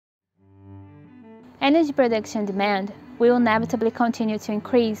Energy production demand will inevitably continue to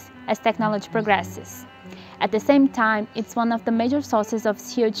increase as technology progresses. At the same time, it's one of the major sources of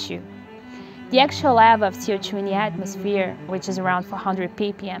CO2. The actual level of CO2 in the atmosphere, which is around 400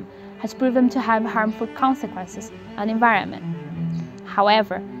 ppm, has proven to have harmful consequences on the environment.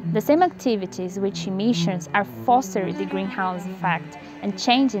 However, the same activities which emissions are fostering the greenhouse effect and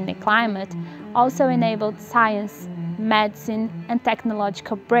changing the climate also enabled science, medicine, and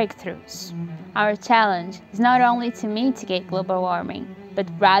technological breakthroughs. Our challenge is not only to mitigate global warming, but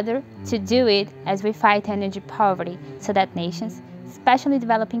rather to do it as we fight energy poverty so that nations, especially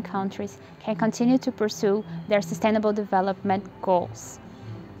developing countries, can continue to pursue their sustainable development goals.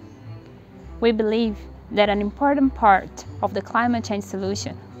 We believe that an important part of the climate change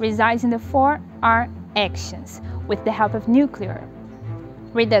solution resides in the 4R actions with the help of nuclear.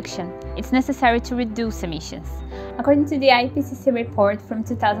 Reduction. It's necessary to reduce emissions. According to the IPCC report from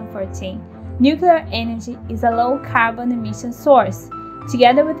 2014, nuclear energy is a low-carbon emission source.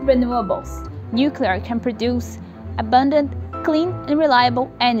 Together with renewables, nuclear can produce abundant, clean and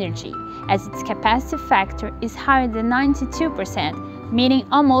reliable energy, as its capacity factor is higher than 92%, meaning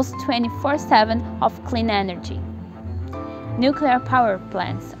almost 24/7 of clean energy. Nuclear power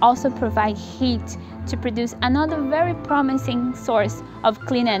plants also provide heat to produce another very promising source of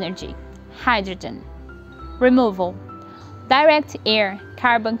clean energy, hydrogen. Removal. Direct air,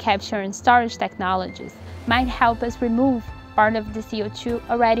 carbon capture and storage technologies might help us remove part of the CO2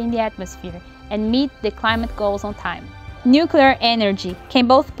 already in the atmosphere and meet the climate goals on time. Nuclear energy can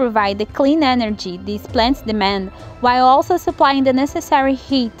both provide the clean energy these plants demand while also supplying the necessary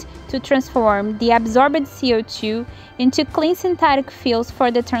heat to transform the absorbed CO2 into clean synthetic fuels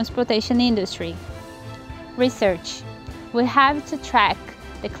for the transportation industry. Research. We have to track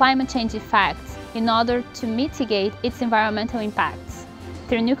the climate change effects in order to mitigate its environmental impacts.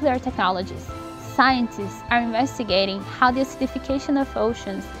 Through nuclear technologies, scientists are investigating how the acidification of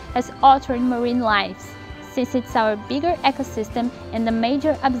oceans has altered marine lives, since it's our bigger ecosystem and the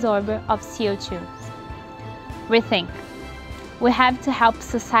major absorber of CO2. Rethink. We have to help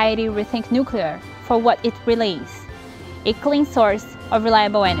society rethink nuclear for what it really is: a clean source of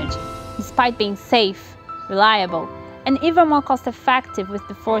reliable energy. Despite being safe, reliable, and even more cost-effective with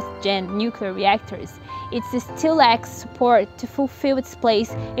the 4th-gen nuclear reactors, it still lacks support to fulfill its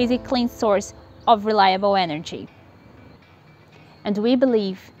place as a clean source of reliable energy. And we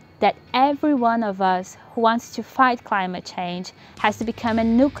believe that every one of us who wants to fight climate change has to become a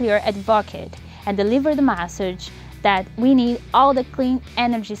nuclear advocate and deliver the message that we need all the clean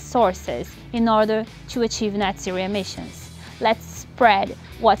energy sources in order to achieve net zero emissions. Let's spread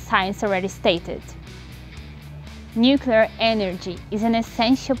what science already stated. Nuclear energy is an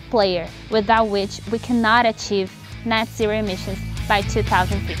essential player without which we cannot achieve net zero emissions by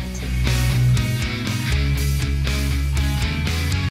 2050.